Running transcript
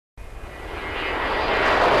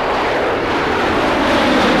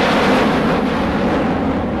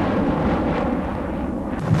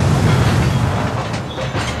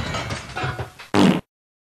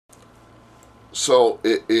So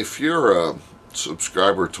if you're a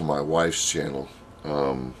subscriber to my wife's channel,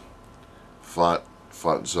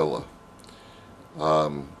 Fontzilla,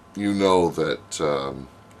 you know that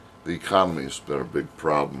the economy has been a big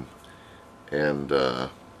problem, and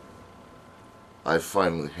I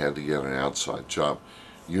finally had to get an outside job.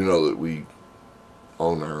 You know that we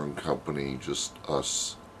own our own company, just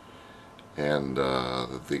us, and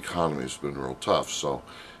that the economy has been real tough. So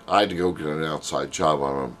I had to go get an outside job.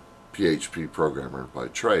 I'm a PHP programmer by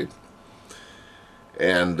trade,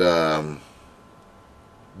 and but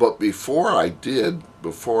before I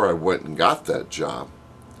went and got that job,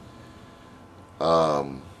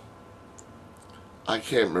 I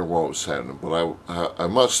can't remember what was happening, but I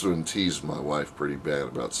must have been teasing my wife pretty bad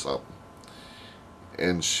about something.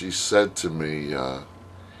 And she said to me,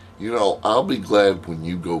 you know, I'll be glad when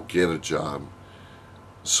you go get a job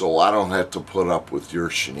so I don't have to put up with your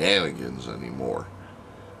shenanigans anymore.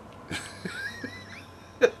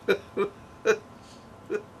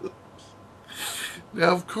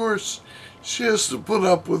 Now, of course, she has to put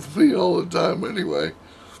up with me all the time anyway.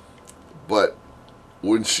 But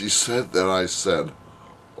when she said that, I said,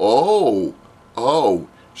 oh,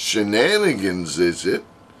 shenanigans, is it?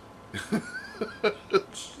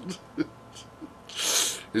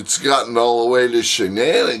 It's gotten all the way to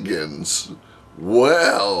shenanigans.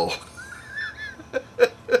 Well.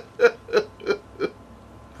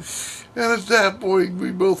 And at that point,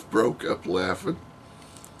 we both broke up laughing.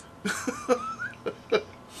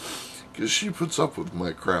 Because she puts up with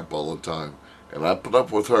my crap all the time. And I put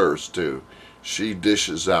up with hers, too. She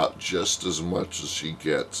dishes out just as much as she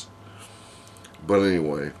gets. But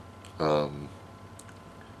anyway,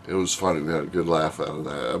 it was funny. We had a good laugh out of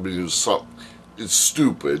that. I mean, it's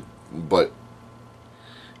stupid, but,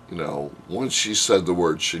 you know, once she said the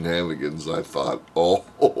word shenanigans, I thought, oh,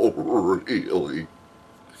 really?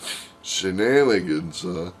 Shenanigans,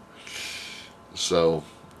 huh? So,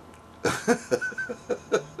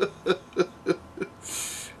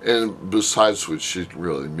 and besides which, she didn't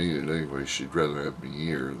really mean it anyway. She'd rather have me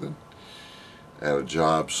here than at a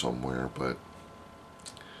job somewhere, but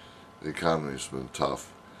the economy's been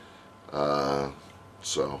tough.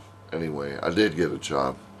 So, anyway, I did get a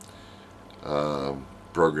job,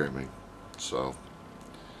 programming, so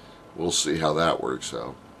we'll see how that works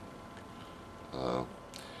out.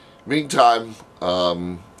 Meantime,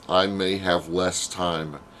 I may have less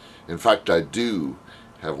time. In fact, I do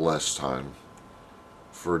have less time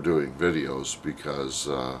for doing videos because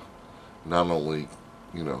not only,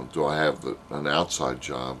 you know, do I have an outside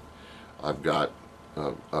job, I've got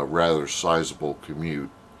a rather sizable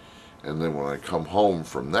commute, and then when I come home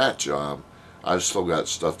from that job, I've still got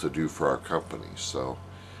stuff to do for our company, so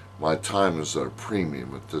my time is at a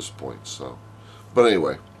premium at this point. So, but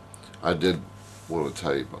anyway, I did want to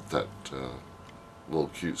tell you about that little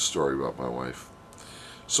cute story about my wife.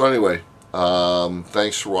 So anyway,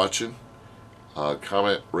 thanks for watching.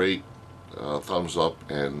 Comment, rate, thumbs up,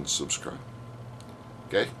 and subscribe.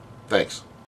 Okay? Thanks.